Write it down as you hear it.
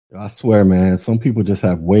I swear, man, some people just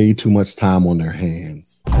have way too much time on their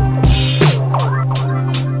hands.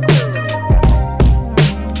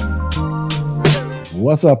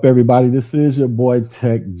 What's up, everybody? This is your boy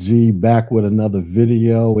Tech G back with another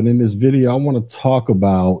video. And in this video, I want to talk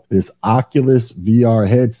about this Oculus VR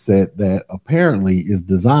headset that apparently is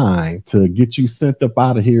designed to get you sent up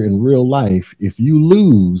out of here in real life if you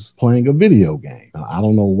lose playing a video game. Now, I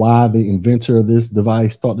don't know why the inventor of this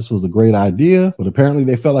device thought this was a great idea, but apparently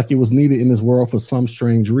they felt like it was needed in this world for some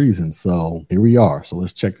strange reason. So here we are. So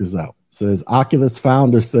let's check this out. Says Oculus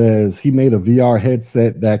founder says he made a VR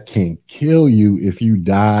headset that can kill you if you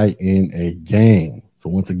die in a game. So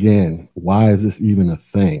once again, why is this even a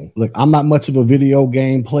thing? Look, I'm not much of a video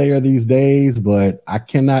game player these days, but I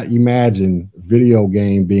cannot imagine video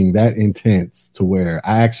game being that intense to where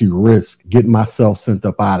I actually risk getting myself sent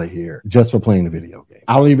up out of here just for playing a video game.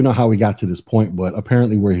 I don't even know how we got to this point, but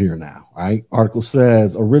apparently we're here now, right? Article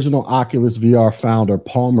says original Oculus VR founder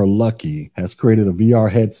Palmer Luckey has created a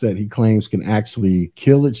VR headset he claims can actually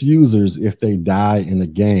kill its users if they die in a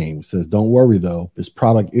game. Says, don't worry though, this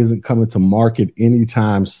product isn't coming to market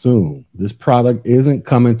anytime soon. This product isn't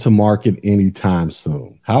coming to market anytime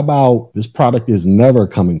soon. How about this product is never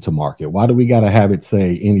coming to market? Why do we got to have it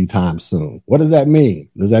say anytime soon? What does that mean?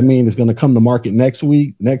 Does that mean it's going to come to market next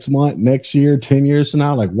week, next month, next year, 10 years from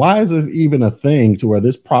now? Like, why is this even a thing to where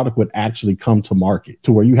this product would actually come to market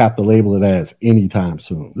to where you have to label it as anytime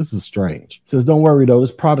soon? This is strange. It says, don't worry though,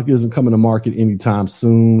 this product isn't coming to market anytime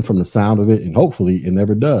soon from the sound of it, and hopefully it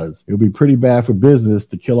never does. It'll be pretty bad for business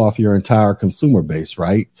to kill off your entire consumer base,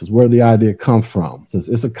 right? It says, where did the idea come from? It says,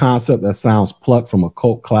 it's a concept that sounds plucked from a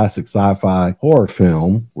cult classic sci-fi horror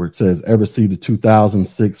film where it says, ever see the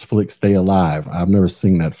 2006 flick Stay Alive? I've never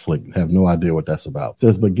seen that flick. Have no idea what that's about. It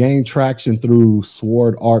says, but gained traction through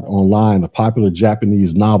Sword Art Online, a popular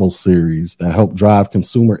Japanese novel series that helped drive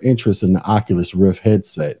consumer interest in the Oculus Rift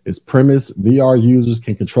headset. Its premise, VR users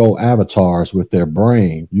can control avatars with their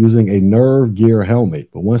brain using a nerve gear helmet.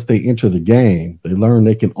 But once they enter the game, they learn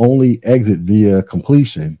they can only exit via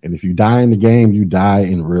completion. And if you die in the game, you die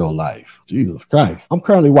in real life. Jesus Christ. I'm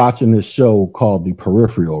currently watching this show called The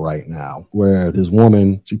Peripheral right now, where this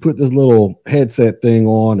woman, she put this little headset thing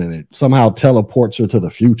on and it somehow teleports her to the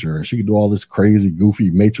future. And she can do all this crazy, goofy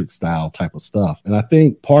Matrix style type of stuff. And I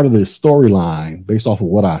think part of this storyline, based off of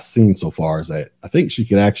what I've seen so far, is that I think she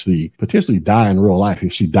could actually potentially die in real life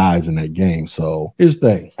if she dies in that game. So here's the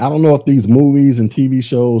thing. I don't know if these movies and TV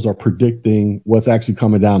shows are predicting what's actually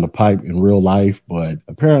coming down the pipe in real life, but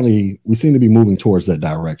apparently we seem to be moving towards that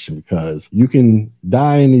direction because you can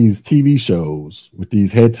die in these TV shows with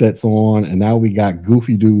these headsets on, and now we got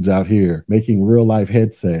goofy dudes out here making real life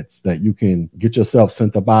headsets that you can get yourself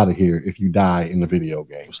sent up out of here if you die in the video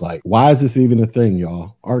games. Like, why is this even a thing,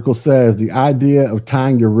 y'all? Article says the idea of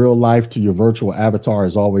tying your real life to your virtual avatar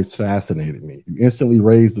has always fascinated me. You instantly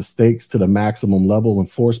raise the stakes to the maximum level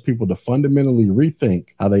and force people to fundamentally rethink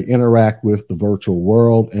how they interact with the virtual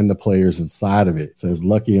world and the players inside of it. Says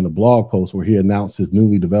Lucky in a blog post where he announced his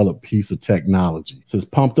newly developed piece of technology. Says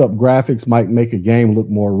pumped up graphics might make a game look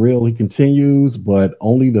more real, he continues, but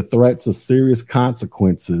only the threats of serious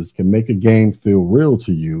consequences can make a game feel real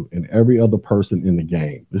to you and every other person in the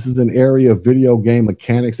game. This is an area of video game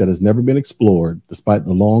mechanics that has never been explored, despite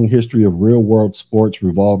the long history of real-world sports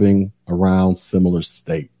revolving around similar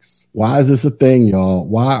stakes. Why is this a thing, y'all?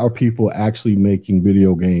 Why are people actually making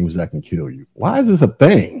video games that can kill you? Why is this a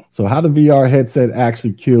thing? So how the VR headset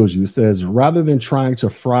actually kills you? It says, rather than trying to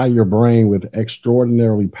fry your brain with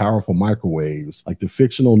extraordinarily powerful microwaves like the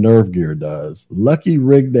fictional nerve gear does, Lucky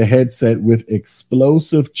rigged the headset with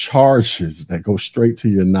explosive charges that go straight to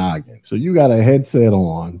your noggin. So you got a headset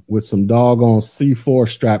on with some doggone C4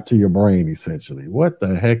 strapped to your brain, essentially. What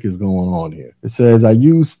the heck is going on here? It says, I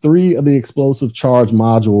used 3 of the explosive charge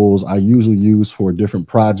modules I usually use for a different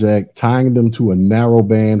project, tying them to a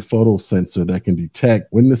narrowband photo sensor that can detect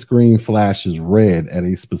when the screen flashes red at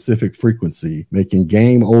a specific frequency, making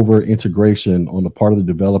game over integration on the part of the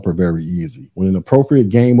developer very easy. When an appropriate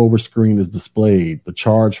game over screen is displayed, the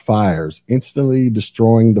charge fires, instantly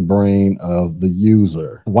destroying the brain of the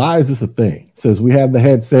user. Why is this a thing? It says we have the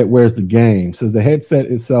headset, where's the game? It says the headset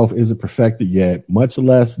itself isn't perfected yet, much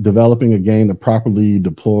less developing a game to properly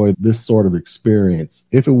deploy this sort of experience,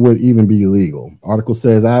 if it would even be legal. Article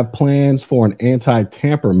says, I have plans for an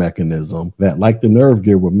anti-tamper mechanism that, like the nerve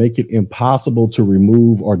gear, will make it impossible to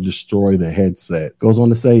remove or destroy the headset. Goes on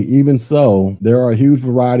to say, even so, there are a huge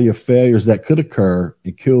variety of failures that could occur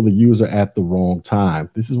and kill the user at the wrong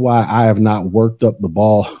time. This is why I have not worked up the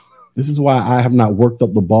ball This is why I have not worked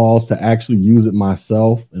up the balls to actually use it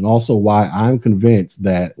myself, and also why I'm convinced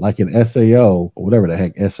that, like an SAO, or whatever the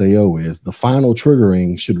heck SAO is, the final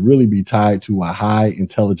triggering should really be tied to a high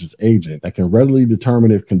intelligence agent that can readily determine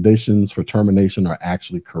if conditions for termination are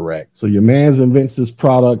actually correct. So your man's invents this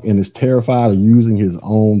product and is terrified of using his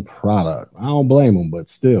own product. I don't blame him, but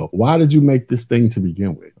still, why did you make this thing to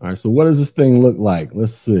begin with? All right, so what does this thing look like?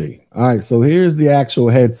 Let's see. All right, so here's the actual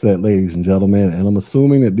headset, ladies and gentlemen, and I'm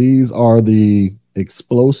assuming that these are the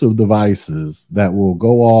explosive devices that will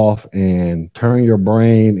go off and turn your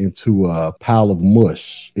brain into a pile of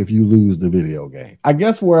mush if you lose the video game. I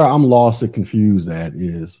guess where I'm lost and confused at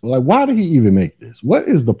is, like, why did he even make this? What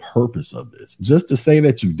is the purpose of this? Just to say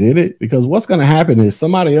that you did it? Because what's going to happen is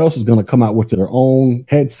somebody else is going to come out with their own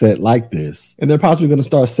headset like this, and they're possibly going to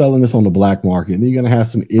start selling this on the black market, and then you're going to have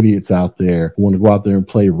some idiots out there who want to go out there and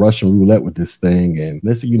play Russian roulette with this thing, and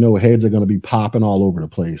next thing you know, heads are going to be popping all over the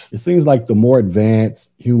place. It seems like the more advanced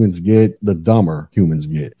humans get, the dumber humans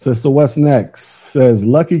get. So what's next? Says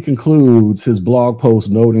Lucky concludes his blog post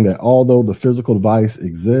noting that although the physical device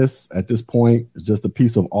exists, at this point it's just a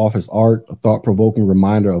piece of office art, a thought-provoking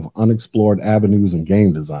reminder of unexplored avenues in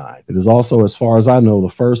game design. It is also, as far as I know, the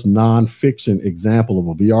first non-fiction example of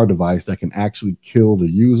a VR device that can actually kill the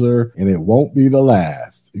user, and it won't be the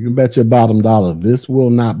last. You can bet your bottom dollar this will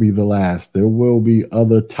not be the last. There will be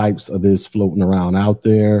other types of this floating around out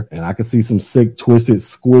there, and I can see some sick twisted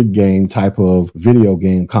Squid Game type of video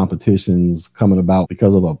game competitions coming about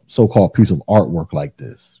because of a so-called piece of artwork like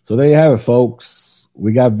this. So there you have it, folks.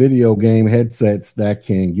 We got video game headsets that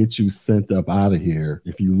can get you sent up out of here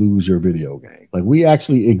if you lose your video game. Like, we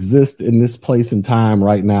actually exist in this place and time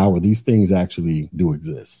right now where these things actually do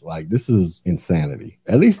exist. Like, this is insanity.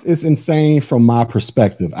 At least it's insane from my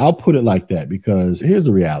perspective. I'll put it like that because here's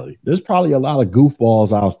the reality. There's probably a lot of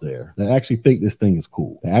goofballs out there that actually think this thing is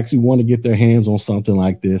cool. They actually want to get their hands on something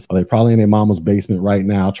like this, or they're probably in their mama's basement right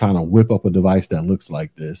now trying to whip up a device that looks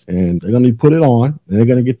like this, and they're going to put it on and they're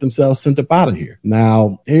going to get themselves sent up out of here.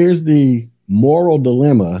 Now, here's the moral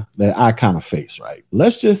dilemma that I kind of face, right?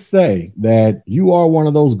 Let's just say that you are one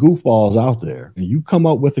of those goofballs out there and you come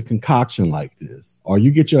up with a concoction like this, or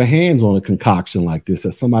you get your hands on a concoction like this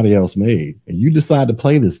that somebody else made, and you decide to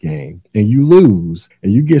play this game and you lose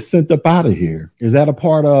and you get sent up out of here. Is that a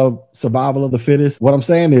part of survival of the fittest? What I'm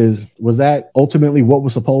saying is, was that ultimately what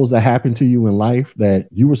was supposed to happen to you in life, that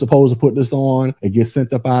you were supposed to put this on and get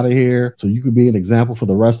sent up out of here so you could be an example for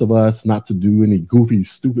the rest of us not to do any goofy,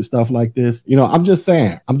 stupid stuff like this? You know, I'm just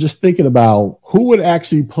saying, I'm just thinking about who would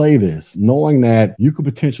actually play this knowing that you could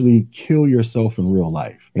potentially kill yourself in real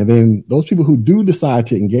life. And then those people who do decide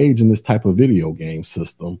to engage in this type of video game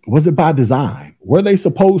system, was it by design? Were they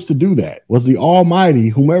supposed to do that? Was the Almighty,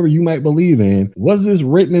 whomever you might believe in, was this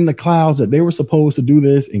written in the clouds that they were supposed to do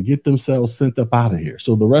this and get themselves sent up out of here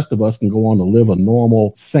so the rest of us can go on to live a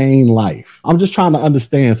normal, sane life? I'm just trying to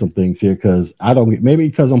understand some things here because maybe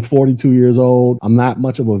because I'm 42 years old, I'm not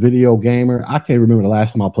much of a video gamer. I can't remember the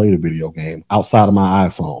last time I played a video game outside of my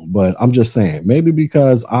iPhone, but I'm just saying, maybe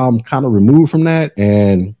because I'm kind of removed from that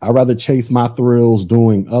and I'd rather chase my thrills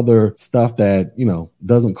doing other stuff that, you know,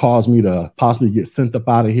 doesn't cause me to possibly get sent up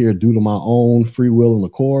out of here due to my own free will and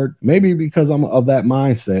accord. Maybe because I'm of that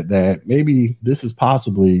mindset that maybe this is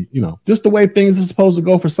possibly, you know, just the way things are supposed to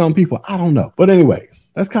go for some people. I don't know. But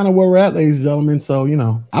anyways, that's kind of where we're at, ladies and gentlemen. So, you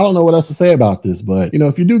know, I don't know what else to say about this, but, you know,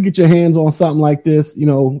 if you do get your hands on something like this, you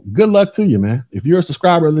know, good luck to you, man. If you're a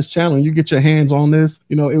subscriber of this channel and you get your hands on this,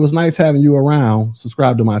 you know, it was nice having you around.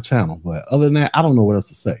 Subscribe to my channel. But other than that, I don't know what else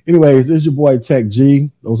to say. Anyways, this is your boy Tech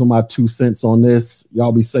G. Those are my 2 cents on this.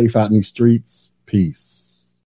 Y'all be safe out in these streets. Peace.